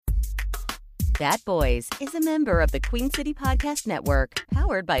Bat Boys is a member of the Queen City Podcast Network,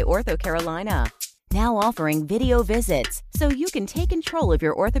 powered by Ortho Carolina. Now offering video visits so you can take control of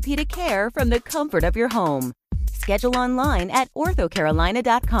your orthopedic care from the comfort of your home. Schedule online at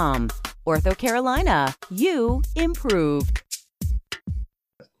orthocarolina.com. Ortho Carolina, you improved.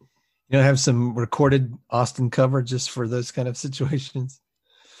 Have some recorded Austin cover just for those kind of situations.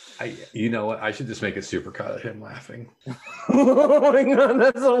 You know what? I should just make a supercut of him laughing. Oh my God,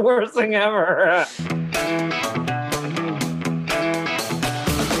 that's the worst thing ever.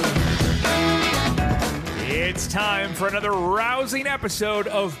 It's time for another rousing episode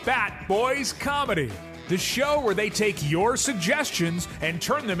of Bat Boys Comedy, the show where they take your suggestions and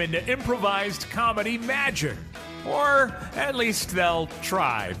turn them into improvised comedy magic. Or at least they'll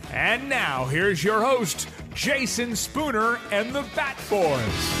try. And now, here's your host, Jason Spooner and the Bat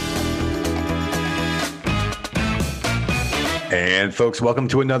Boys. And folks, welcome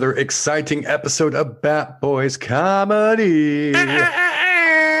to another exciting episode of Bat Boys Comedy.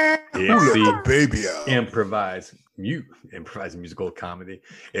 It's the baby improvised musical comedy.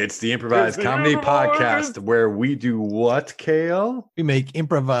 It's the improvised comedy podcast where we do what, Kale? We make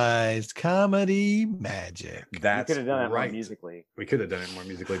improvised comedy magic. That's we could have done it right. more musically. We could have done it more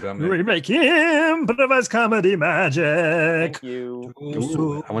musically, but We make improvised comedy magic. Thank you.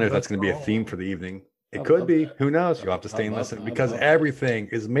 Ooh, I wonder if that's going to be a theme for the evening. It could be. Who knows? You'll have to stay and listen because everything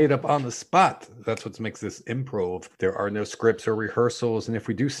is made up on the spot. That's what makes this improv. There are no scripts or rehearsals. And if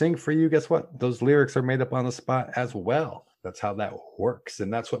we do sing for you, guess what? Those lyrics are made up on the spot as well. That's how that works.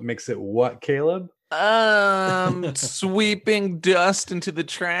 And that's what makes it what, Caleb? Sweeping dust into the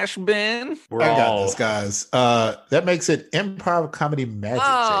trash bin. I got this, guys. That makes it improv comedy magic, Jason.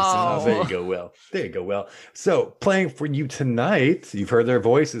 Oh, there you go, Will. There you go, Will. So, playing for you tonight, you've heard their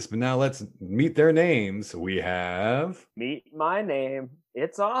voices, but now let's meet their names. We have... Meet my name.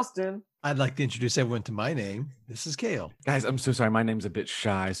 It's Austin. I'd like to introduce everyone to my name. This is Kale. Guys, I'm so sorry. My name's a bit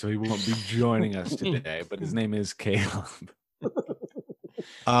shy, so he won't be joining us today, but his name is Caleb.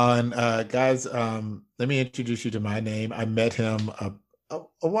 Guys, let me introduce you to my name. I met him a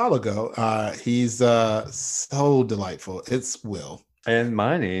while ago. He's so delightful. It's Will. And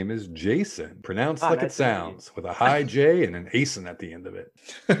my name is Jason, pronounced like it sounds, with a high J and an asin at the end of it.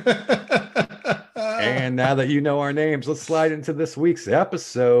 And now that you know our names, let's slide into this week's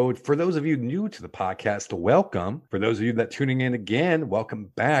episode. For those of you new to the podcast, welcome. For those of you that are tuning in again, welcome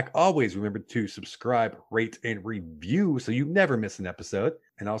back. Always remember to subscribe, rate, and review so you never miss an episode.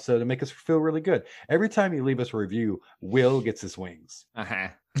 And also to make us feel really good. Every time you leave us a review, Will gets his wings.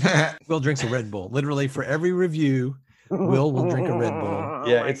 Will drinks a Red Bull. Literally for every review, Will drink a Red Bull.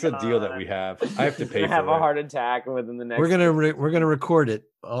 Yeah, it's a deal that we have. I have to pay for it. Have a heart attack within the next. We're gonna record it.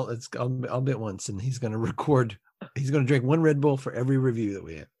 I'll bet once, and he's gonna record. He's gonna drink one Red Bull for every review that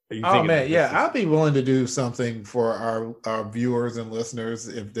we have. Oh man, yeah, I'll be willing to do something for our viewers and listeners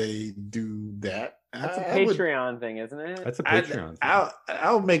if they do that. That's a Patreon thing, isn't it? That's a Patreon thing.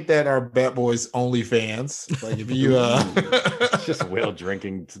 I'll make that our Bat Boys OnlyFans. Like if you it's just Will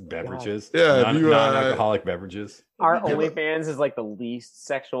drinking beverages. Yeah, non-alcoholic beverages. Our OnlyFans is like the least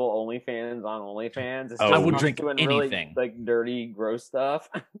sexual OnlyFans on OnlyFans. It's I would drink anything. Really, like dirty, gross stuff.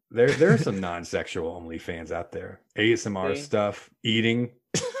 There are some non-sexual OnlyFans out there. ASMR stuff, eating.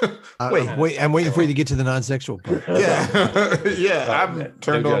 Wait, I'm waiting for you to get to the non-sexual part. Yeah, I'm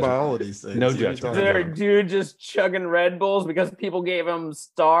turned on by all of these things. No judgment. There, dude, just chugging Red Bulls because people gave him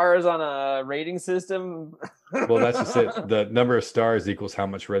stars on a rating system. Well, that's just it. The number of stars equals how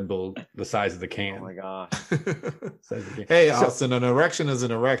much Red Bull, the size of the can. Oh my gosh. Hey, Austin, an erection is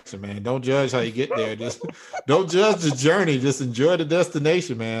an erection, man. Don't judge how you get there. Just don't judge the journey. Just enjoy the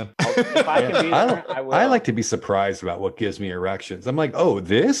destination, man. If I can be there, I will. I like to be surprised about what gives me erections. I'm like, oh,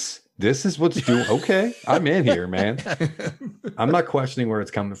 this is what's doing. Okay, I'm in here, man. I'm not questioning where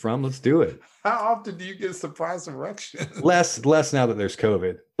it's coming from. Let's do it. How often do you get surprise erections? Less now that there's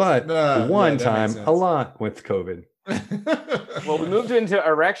COVID, but one time a lot with COVID. Well, we moved into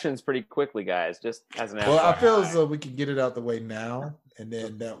erections pretty quickly, guys. Just as an well, I feel as though we can get it out the way now, and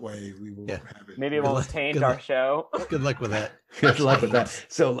then that way we will have it. Maybe it won't taint our show. Good luck with that. Good luck with that.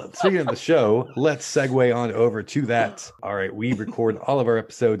 So speaking of the show, let's segue on over to that. All right, we record all of our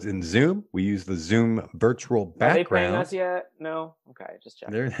episodes in Zoom. We use the Zoom virtual background. Are they paying us yet? No? Okay, just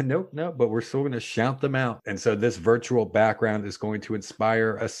checking. No, but we're still going to shout them out. And so this virtual background is going to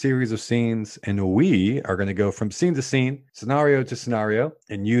inspire a series of scenes, and we are going to go from scene to scene, scenario to scenario,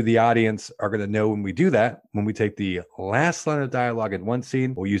 and you, the audience, are going to know when we do that, when we take the last line of dialogue in in one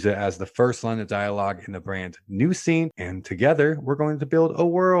scene. We'll use it as the first line of dialogue in the brand new scene. And together, we're going to build a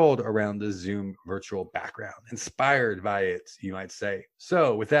world around the Zoom virtual background, inspired by it, you might say.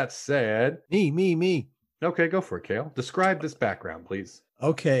 So with that said... Me. Okay, go for it, Kale. Describe this background, please.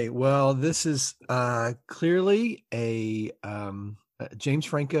 Okay, well, this is clearly a James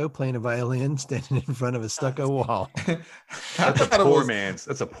Franco playing a violin standing in front of a stucco wall. That's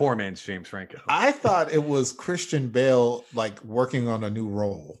a poor man's James Franco. I thought it was Christian Bale like working on a new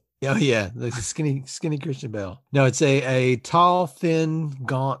role. Oh yeah, the skinny Christian Bale. No, it's a tall, thin,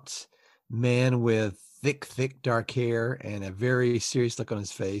 gaunt man with thick dark hair and a very serious look on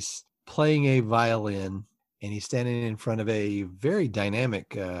his face, playing a violin. And he's standing in front of a very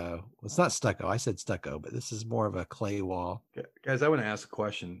dynamic, it's not stucco. I said stucco, but this is more of a clay wall. Guys, I want to ask a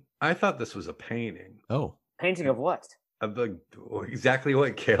question. I thought this was a painting. Oh. Painting of what? Of exactly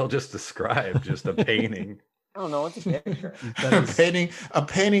what Kale just described, just a painting. I don't know. It's a picture. a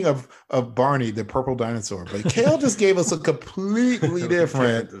painting of Barney, the purple dinosaur. But Kale just gave us a completely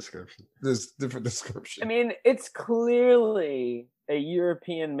different description. I mean, it's clearly a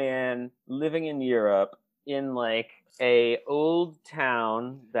European man living in Europe in like a old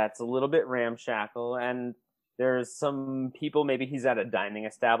town that's a little bit ramshackle, and there's some people, maybe he's at a dining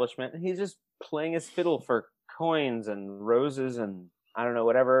establishment, and he's just playing his fiddle for coins and roses and I don't know,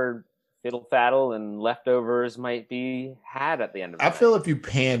 whatever fiddle faddle and leftovers might be had at the end of the night. I feel if you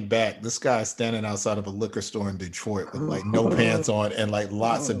pan back, this guy's standing outside of a liquor store in Detroit with like no pants on and like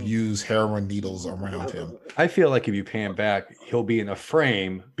lots of used heroin needles around him. I feel like if you pan back, he'll be in a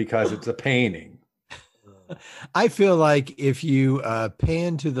frame because it's a painting. I feel like if you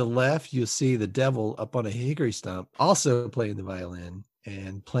pan to the left, you'll see the devil up on a hickory stump, also playing the violin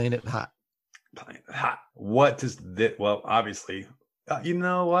and playing it hot. What does this? Well, obviously, you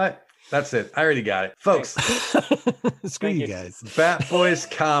know what? That's it. I already got it. Folks, screw you guys. Bat Boys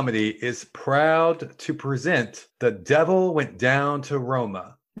Comedy is proud to present The Devil Went Down to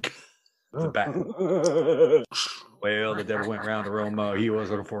Roma. The bat. Well, the devil went round to Roma. He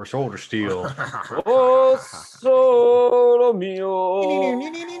was looking for a shoulder steel. Oh, solo mio.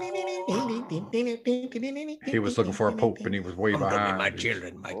 He was looking for a pope and he was way behind. My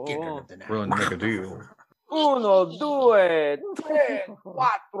children of the night. Willing to make a deal. 1, 2, 3, 4.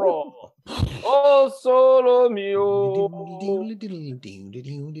 Oh, solo mio.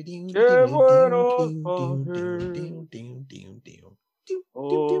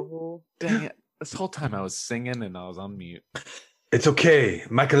 Oh, dang it. This whole time I was singing and I was on mute. It's okay.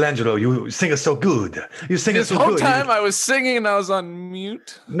 Michelangelo, you sing it so good. You sing it so good. This whole time I was singing and I was on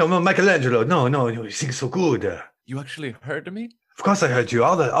mute. No, Michelangelo. No, you sing so good. You actually heard me? Of course I heard you.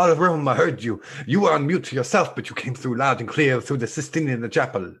 All of Rome, I heard you. You were on mute yourself, but you came through loud and clear through the Sistine in the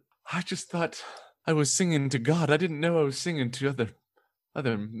chapel. I just thought I was singing to God. I didn't know I was singing to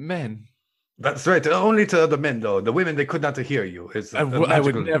other men. That's right. Only to other men, though. The women, they could not hear you. I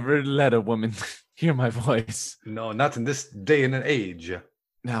would never let a woman hear my voice. No, not in this day and age.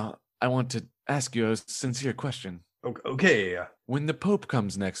 Now, I want to ask you a sincere question. Okay. When the Pope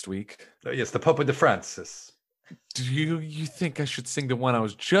comes next week... yes, the Pope de Francis. Do you think I should sing the one I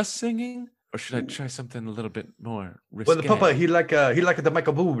was just singing? Or should I try something a little bit more risque? Well, the Pope, he like the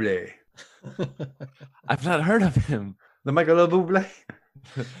Michael Bublé. I've not heard of him. The Michael Bublé?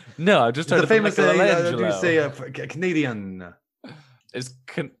 No, I just heard the famous Michelangelo. Canadian. Is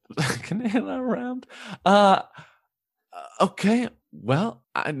Canadian around? Okay. Well,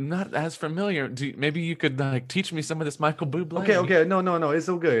 I'm not as familiar. Maybe you could teach me some of this Michael Bublé. Okay. No. It's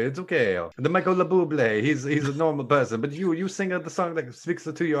okay. It's okay. The Michael Bublé. He's a normal person, but you sing the song that speaks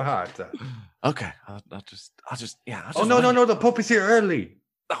to your heart. Okay. I'll just. Oh no! The Pope is here early.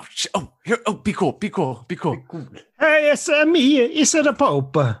 Here. Oh, be cool. Hey, it's me. It's the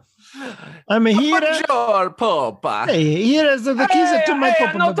Pope. I'm here. Bonjour, Pope. Hey, here is the keys to my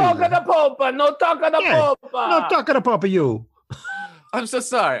Pope. No talk of the Pope. No talk of the Pope. No talk of the Pope, you. I'm so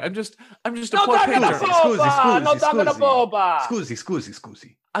sorry. I'm just a No poor talk of the painter. Pope. No talk of the Pope.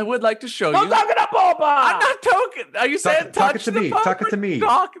 Scusi. I would like to show No you. talk of the Pope. I'm not talking. Are you saying Talk touch it to the me. Pope Talk it to or me.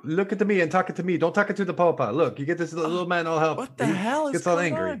 talk- Look at me and talk it to me. Don't talk it to the Pope. Look, you get this little man all help. What the hell is gets all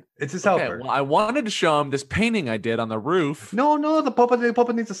going angry. on? It's his Okay, helper. well, I wanted to show him this painting I did on the roof. No, the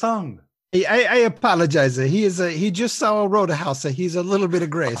Pope needs a song. I apologize. He just saw a roadhouse. He's a little bit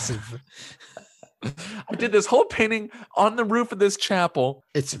aggressive. I did this whole painting on the roof of this chapel.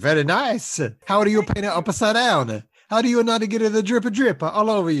 It's very nice. How do you paint it upside down? How do you not get the drip all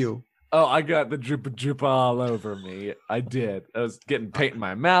over you? Oh, I got the drip all over me. I did. I was getting paint in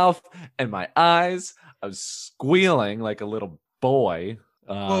my mouth and my eyes. I was squealing like a little boy.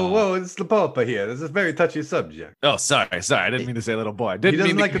 Whoa, it's the Popa here. This is a very touchy subject. Oh, sorry. I didn't mean to say little boy. I didn't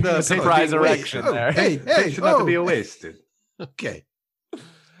doesn't mean like to the surprise being erection wasted. there. Hey, Patient not to be wasted. Okay.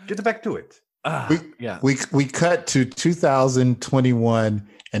 Get back to it. We cut to 2021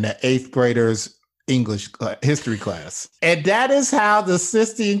 and the 8th graders English history class, and that is how the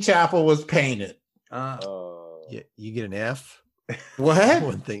Sistine Chapel was painted. Yeah, you get an F. What?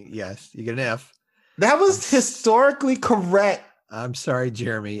 One thing, yes, you get an F. That was historically correct. I'm sorry,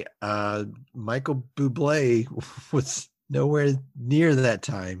 Jeremy. Michael Bublé was nowhere near that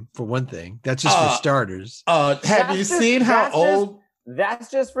time, for one thing. That's just for starters. Have you seen how old?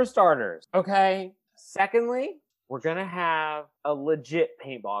 That's just for starters. Okay. Secondly, we're gonna have a legit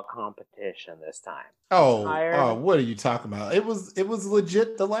paintball competition this time. What are you talking about? It was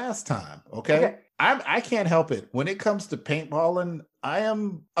legit the last time. Okay. I can't help it. When it comes to paintballing, I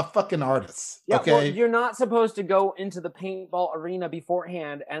am a fucking artist. Yeah, okay. well, you're not supposed to go into the paintball arena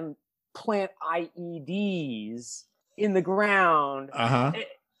beforehand and plant IEDs in the ground.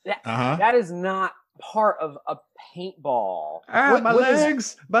 That is not part of a paintball. My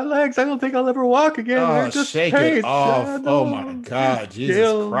legs. I don't think I'll ever walk again. They're just shake paint. it off. Oh my God,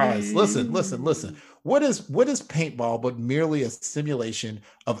 Jesus Christ. Listen. What is paintball but merely a simulation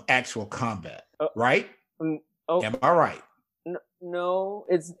of actual combat, right? Am I right? No,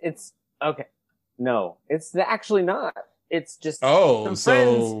 it's okay. No, it's actually not. It's just some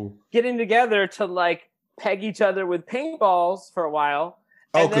friends getting together to like peg each other with paintballs for a while.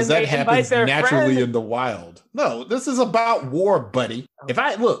 Because that happens naturally in the wild. No, this is about war, buddy. If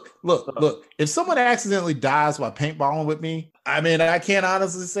I look, if someone accidentally dies while paintballing with me, I mean, I can't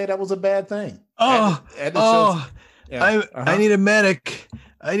honestly say that was a bad thing. I need a medic.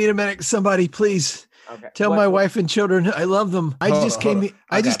 Somebody, please. Okay. Tell my wife and children I love them. I just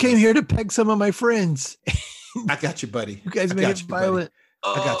came here to peg some of my friends. I got you, buddy. You guys make it violent.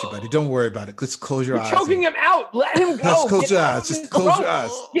 I got you, buddy. Don't worry about it. Just close your eyes. Choking him out. Let him go. Just close your eyes. Just close your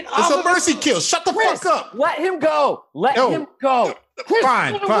eyes. It's a mercy kill. Shut the fuck up. Let him go. Let him go. Chris,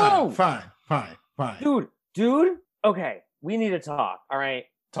 Fine. Dude. Okay, we need to talk. All right.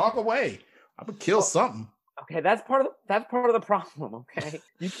 Talk away. I'm gonna kill something. Okay, that's part of the problem. Okay,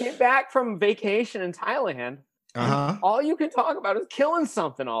 you came back from vacation in Thailand. All you can talk about is killing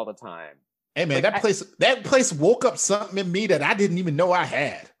something all the time. Hey man, that place woke up something in me that I didn't even know I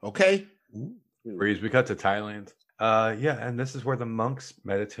had. Okay. Breeze, we cut to Thailand. And this is where the monks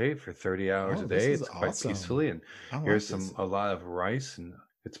meditate for 30 hours a day. It's quite peacefully, and here's a lot of rice, and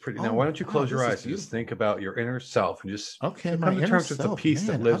it's pretty. Now, why don't you close your eyes and just think about your inner self and just come to terms with the peace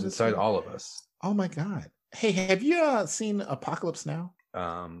that lives inside all of us. Oh my God. Hey, have you seen Apocalypse Now?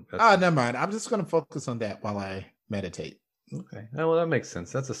 Never mind. I'm just going to focus on that while I meditate. Okay. Well, that makes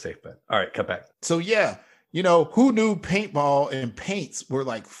sense. That's a safe bet. All right, cut back. So yeah, who knew paintball and paints were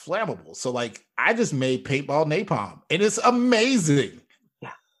like flammable? So like, I just made paintball napalm, and it's amazing.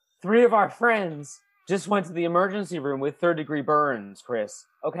 Yeah, 3 of our friends just went to the emergency room with 3rd-degree burns. Chris.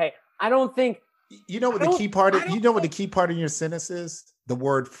 Okay, I don't think. You know what the key part of what the key part of your sentence is? The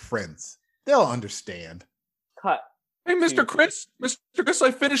word friends. They'll understand. Cut. Hey, Mr. Chris,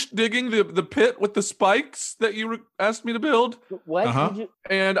 I finished digging the pit with the spikes that you asked me to build. What? Did you...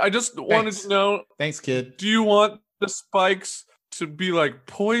 And I just wanted to know. Thanks, kid. Do you want the spikes to be like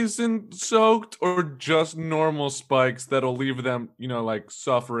poison soaked or just normal spikes that'll leave them, like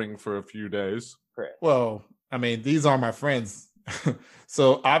suffering for a few days? Chris. Well, I mean, these are my friends.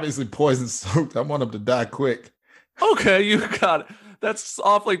 So obviously poison soaked. I want them to die quick. Okay, you got it. That's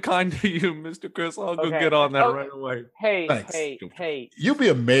awfully kind of you, Mr. Chris. I'll go get on that right away. Hey. You'll be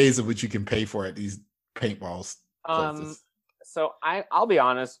amazed at what you can pay for at these paintballs places. So I'll be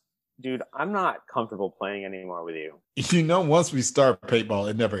honest, dude, I'm not comfortable playing anymore with you. Once we start paintball,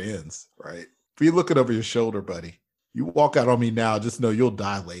 it never ends, right? If you're looking over your shoulder, buddy, you walk out on me now, just know you'll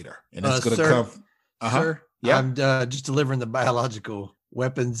die later. And it's going to come. Sir, yeah. I'm just delivering the biological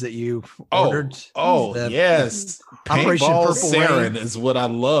weapons that you ordered. Yes. Operation Paintball Purple Sarin Rain is what I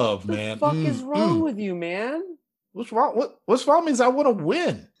love, man. What the fuck is wrong with you, man? What's wrong? What's wrong means I want to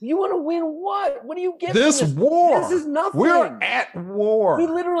win. You want to win what? What do you get this from this war? This is nothing. We're at war. We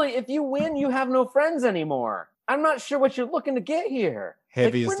literally, if you win, you have no friends anymore. I'm not sure what you're looking to get here.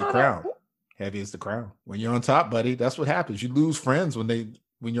 Heavy is the crown. Heavy is the crown. When you're on top, buddy, that's what happens. You lose friends when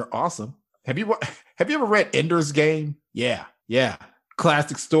you're awesome. Have you ever read Ender's Game? Yeah.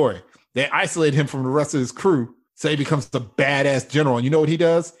 Classic story. They isolate him from the rest of his crew, so he becomes the badass general. And you know what he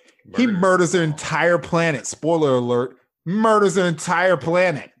does? He murders an entire planet. Spoiler alert, murders an entire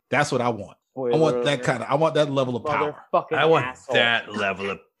planet. That's what I want. I want that level of power. I want that level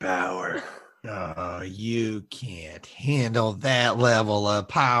of power. Oh, you can't handle that level of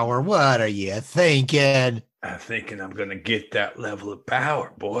power. What are you thinking? I'm thinking I'm going to get that level of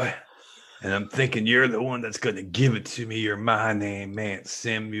power, boy. And I'm thinking you're the one that's going to give it to me. You're my name, man.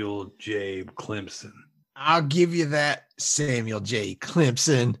 Samuel J. Clemson. I'll give you that, Samuel J.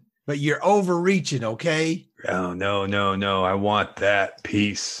 Clemson, but you're overreaching, okay? Oh, no. I want that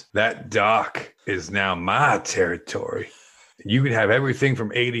piece. That dock is now my territory. You can have everything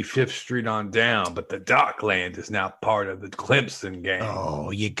from 85th Street on down, but the dock land is now part of the Clemson gang. Oh,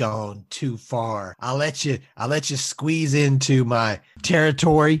 you're going too far. I'll let you squeeze into my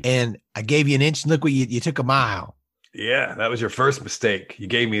territory, and I gave you an inch. Look what you took a mile. Yeah, that was your first mistake. You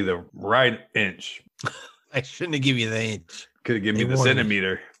gave me the right inch. I shouldn't have given you the inch. Could have given me the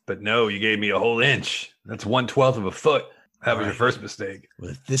centimeter, but no, you gave me a whole inch. That's 1/12 of a foot. That was your first mistake. Well,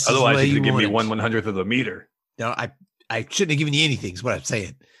 if this Otherwise, is you could give me 1/100th of a meter. No, I shouldn't have given you anything, is what I'm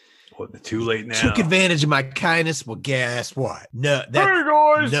saying. Well, too late now. Took advantage of my kindness. Well, guess what? No, Hey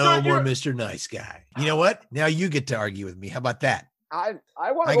guys, no more Mr. Nice Guy. You know what? Now you get to argue with me. How about that? I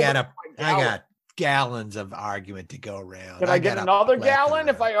want I to. got gallons of argument to go around. Can I get another gallon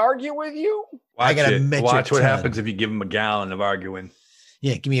if I argue with you? I got a metric Watch what ton. happens if you give him a gallon of arguing.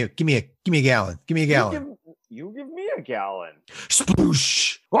 Yeah, give me a gallon. Give me a gallon. You give me a gallon.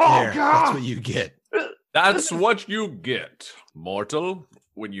 Sploosh. Oh, There, God. that's what you get. That's what you get, mortal,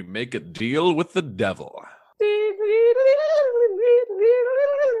 when you make a deal with the devil.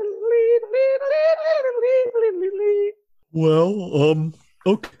 Well,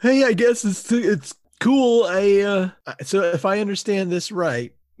 okay, I guess it's cool. So if I understand this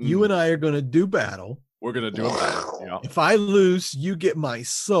right, you and I are going to do battle. We're gonna do it. Yeah. If I lose, you get my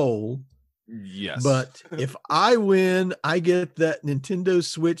soul. Yes. But if I win, I get that Nintendo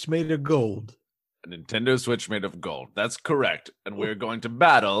Switch made of gold. A Nintendo Switch made of gold. That's correct. And we're going to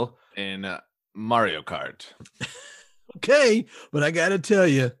battle in Mario Kart. Okay, but I got to tell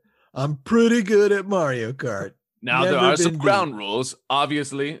you, I'm pretty good at Mario Kart. Now, there are some ground rules.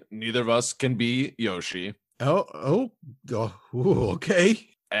 Obviously, neither of us can be Yoshi. Oh, okay.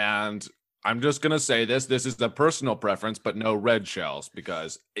 And I'm just going to say this. This is a personal preference, but no red shells,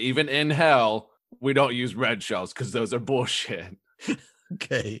 because even in hell, we don't use red shells because those are bullshit.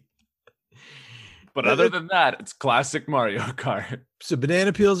 Okay. But other than that, it's classic Mario Kart. So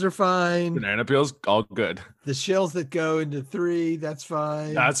banana peels are fine. Banana peels, all good. The shells that go into 3, that's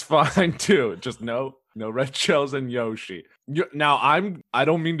fine. That's fine too. Just no red shells and Yoshi. Now I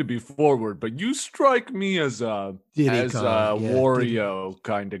don't mean to be forward, but you strike me as a Wario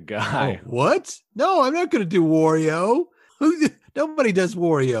kind of guy. Oh, what? No, I'm not going to do Wario. Nobody does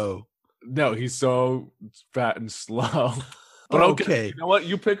Wario. No, he's so fat and slow. But okay, you know what?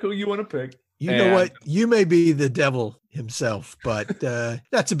 You pick who you want to pick. You know what? You may be the devil himself, but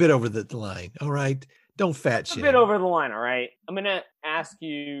that's a bit over the line. All right. Don't fat shame. A bit over the line, all right? I'm going to ask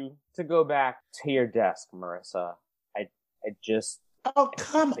you to go back to your desk, Marissa. I just... Oh,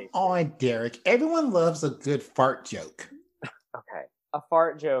 come on, Derek. Everyone loves a good fart joke. Okay. A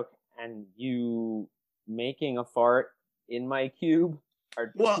fart joke and you making a fart in my cube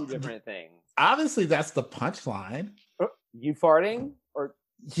are two different things. Obviously, that's the punchline. You farting? Or...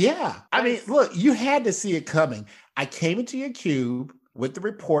 Yeah. I mean, look, you had to see it coming. I came into your cube with the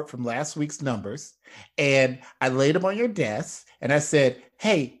report from last week's numbers, and I laid them on your desk, and I said,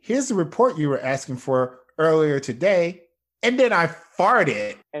 hey, here's the report you were asking for earlier today. And then I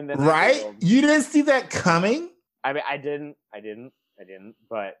farted. And then right? You didn't see that coming? I mean, I didn't,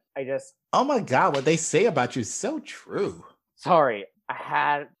 but I just... Oh my God, what they say about you is so true. Sorry, I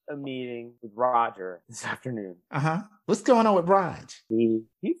had a meeting with Roger this afternoon. Uh-huh. What's going on with Raj? He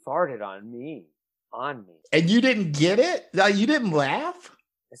farted on me. And you didn't get it? You didn't laugh?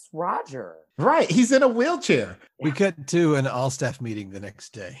 It's Roger. Right. He's in a wheelchair. We cut to an all-staff meeting the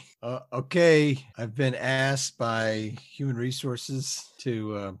next day. Okay. I've been asked by Human Resources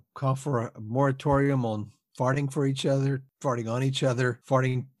to call for a moratorium on farting for each other, farting on each other,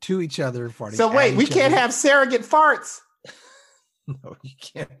 farting to each other, farting So wait, we can't have surrogate farts. No, you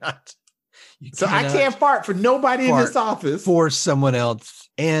cannot. I can't fart for nobody in this office. For someone else.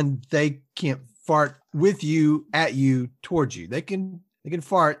 And they can't fart with you, at you, towards you. They can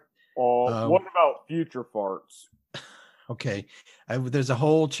fart. What about future farts? Okay. There's a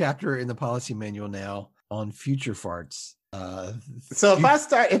whole chapter in the policy manual now on future farts. So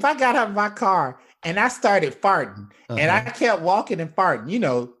if I got out of my car and I started farting and I kept walking and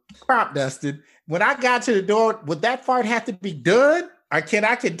farting, crop dusted, when I got to the door, would that fart have to be done? Or can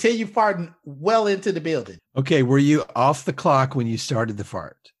I continue farting well into the building? Okay. Were you off the clock when you started the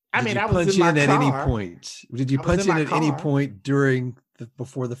fart? I was in my car. At any point? Did you punch in at any point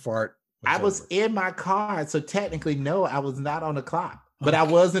before the fart I was in my car, so technically, no, I was not on the clock, but I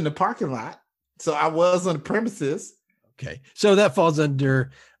was in the parking lot, so I was on the premises. Okay, so that falls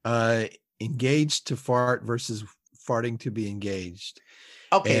under engaged to fart versus farting to be engaged.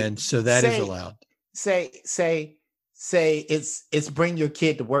 Okay, and so that is allowed. Say it's bring your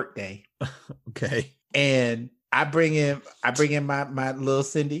kid to work day. Okay, and I bring in my little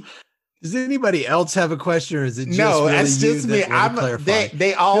Cindy. Does anybody else have a question, or is it just no? Really it's just me.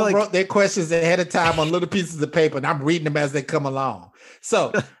 They all wrote their questions ahead of time on little pieces of paper, and I'm reading them as they come along.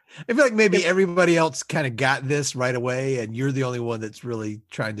 So I feel like maybe everybody else kind of got this right away, and you're the only one that's really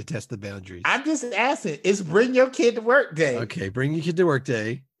trying to test the boundaries. I'm just asking. It's bring your kid to work day. Okay, bring your kid to work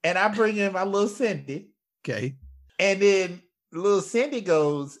day. And I bring in my little Cindy. Okay. And then little Cindy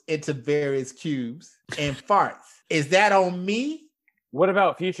goes into various cubes and farts. Is that on me? What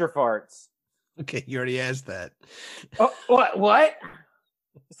about future farts? Okay, you already asked that. Oh, what?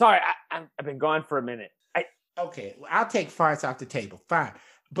 Sorry, I've been gone for a minute. Okay, well, I'll take farts off the table. Fine.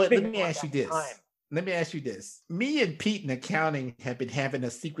 But let me ask you this. Me and Pete in accounting have been having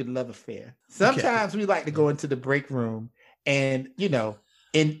a secret love affair. Sometimes we like to go into the break room and,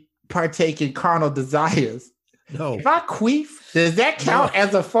 and partake in carnal desires. No. If I queef, does that count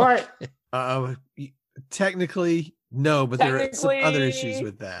as a fart? Technically, no, but there are some other issues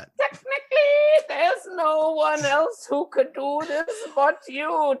with that. Technically, there's no one else who could do this but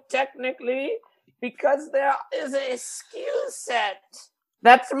you, technically, because there is a skill set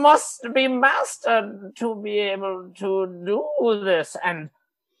that must be mastered to be able to do this, and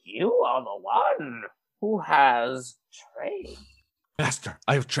you are the one who has trained. Master,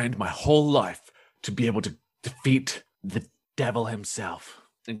 I have trained my whole life to be able to defeat the devil himself.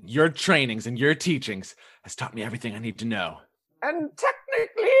 And your trainings and your teachings has taught me everything I need to know. And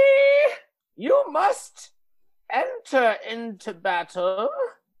technically, you must enter into battle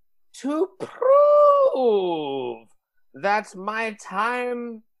to prove that my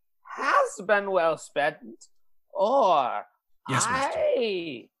time has been well spent, or yes,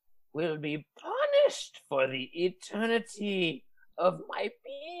 I will be punished for the eternity of my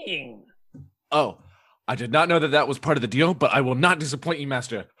being. Oh, I did not know that was part of the deal, but I will not disappoint you,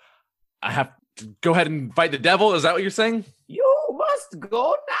 Master. I have to go ahead and fight the devil. Is that what you're saying? You must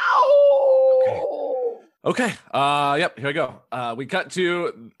go now. Okay. Yep. Here we go. We cut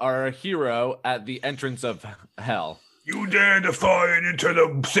to our hero at the entrance of hell. You dare defy into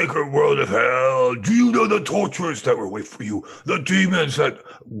the sacred world of hell? Do you know the torturers that will wait for you? The demons that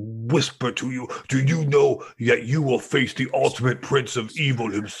whisper to you? Do you know that you will face the ultimate prince of evil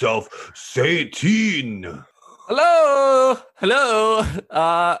himself, Satan? Hello.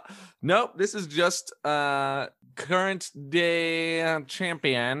 Nope. This is just current day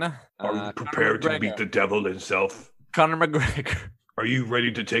champion. Are you prepared to meet the devil himself? Conor McGregor. Are you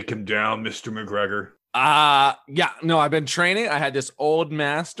ready to take him down, Mr. McGregor? Yeah, no, I've been training. I had this old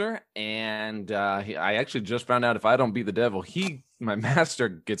master, and I actually just found out if I don't beat the devil, my master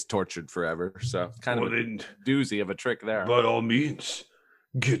gets tortured forever. So kind of a doozy of a trick there. By all means,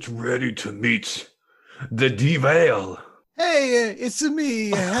 get ready to meet the devil. Hey, it's me.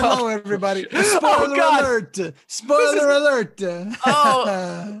 Hello, everybody. Spoiler alert. Spoiler alert.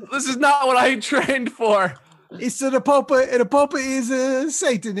 This is not what I trained for. It's the Pope is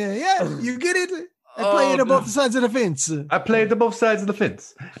Satan. Yeah, you get it? I play it on both sides of the fence. I played the both sides of the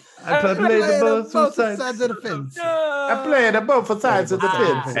fence. I played both sides of the fence. I played on both sides of the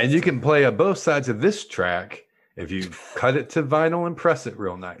fence. And you can play both sides of this track if you cut it to vinyl and press it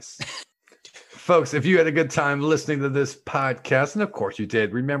real nice. Folks, if you had a good time listening to this podcast, and of course you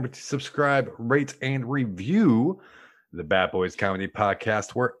did, remember to subscribe, rate, and review the Bat Boys Comedy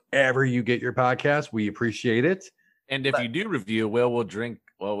Podcast wherever you get your podcast. We appreciate it. And if you do review, we'll drink.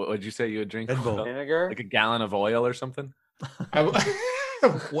 Well, what would you say you would drink? Vinegar? Like a gallon of oil or something?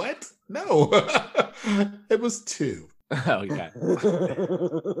 What? No. It was 2. Oh, yeah.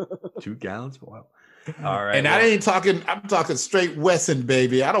 2 gallons of oil. All right. And I'm talking straight Wesson,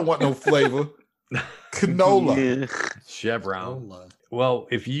 baby. I don't want no flavor. Canola. Chevron. Well,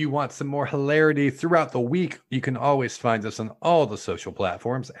 if you want some more hilarity throughout the week, you can always find us on all the social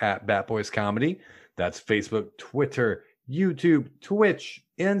platforms at Bat Boys Comedy. That's Facebook, Twitter, YouTube, Twitch,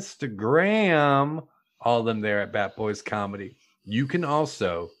 Instagram, all of them there at Bat Boys Comedy. You can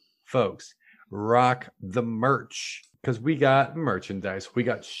also, folks, rock the merch because we got merchandise. We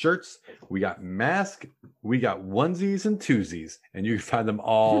got shirts, we got masks, we got onesies and twosies, and you can find them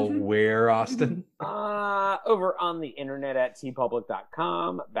all where, Austin? Over on the internet at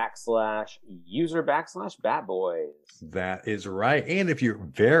tpublic.com/user/batboys. That is right. And if you're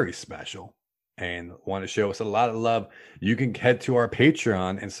very special and want to show us a lot of love, you can head to our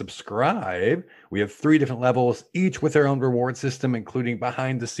Patreon and subscribe. We have 3 different levels, each with their own reward system, including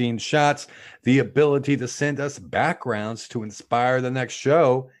behind-the-scenes shots, the ability to send us backgrounds to inspire the next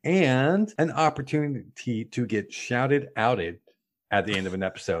show, and an opportunity to get shouted outed at the end of an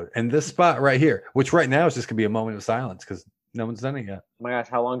episode. And this spot right here, which right now is just going to be a moment of silence because no one's done it yet. Oh my gosh,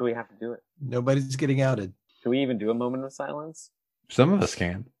 how long do we have to do it? Nobody's getting outed. Can we even do a moment of silence? Some of us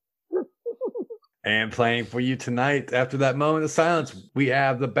can. And playing for you tonight, after that moment of silence, we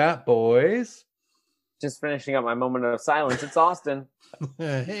have the Bat Boys. Just finishing up my moment of silence. It's Austin.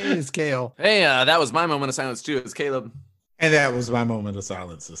 Hey, it's Kale. Hey, that was my moment of silence too. It's Caleb. And that was my moment of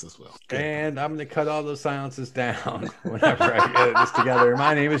silences as well. And I'm going to cut all those silences down whenever I get this together.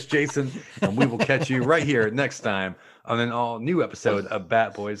 My name is Jason, and we will catch you right here next time on an all new episode of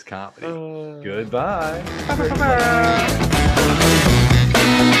Bat Boys Comedy. Goodbye.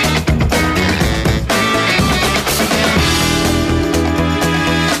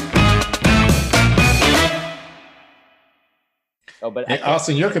 Oh, but Hey,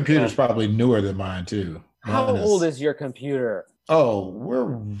 Austin, your computer's probably newer than mine too. How old is your computer? Oh,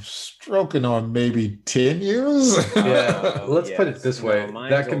 we're stroking on maybe 10 years. Yeah, let's put it this way. mine's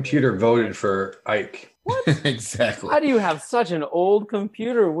That computer voted for Ike. What? Exactly. How do you have such an old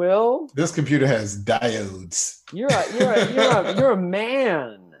computer, Will? This computer has diodes. You're a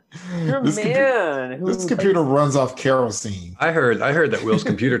man. You're a man. This computer runs off kerosene I heard that Will's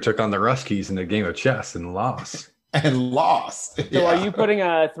computer took on the Ruskies in a game of chess and lost. and lost. So are you putting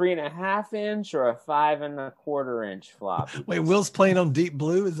a 3.5 inch or a 5 1/4 inch flop? Wait, Will's playing on Deep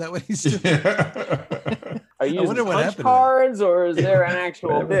Blue? Is that what he's doing? Are you I wonder using what punch happened to that. cards or is there an actual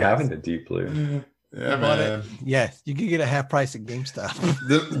Whatever bit? happened to Deep Blue? Yeah, man. Yeah, you can get a half price at GameStop.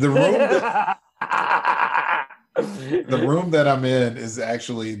 The room the room that I'm in is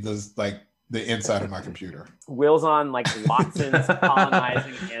actually the inside of my computer. Will's on like Watson's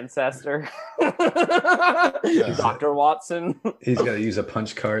colonizing ancestor. Dr. Watson. He's got to use a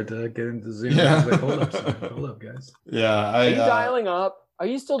punch card to get into Zoom. Yeah. Wait, hold up, guys. Yeah, Are you dialing up? Are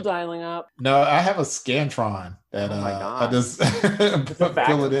you still dialing up? No, I have a Scantron that Oh my I God. just It's a fax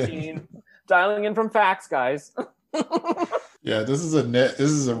fill it in. machine. Dialing in from fax, guys. Yeah, this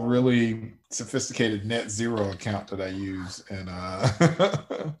is a really sophisticated net zero account that I use. And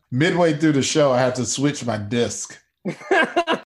midway through the show, I have to switch my disk.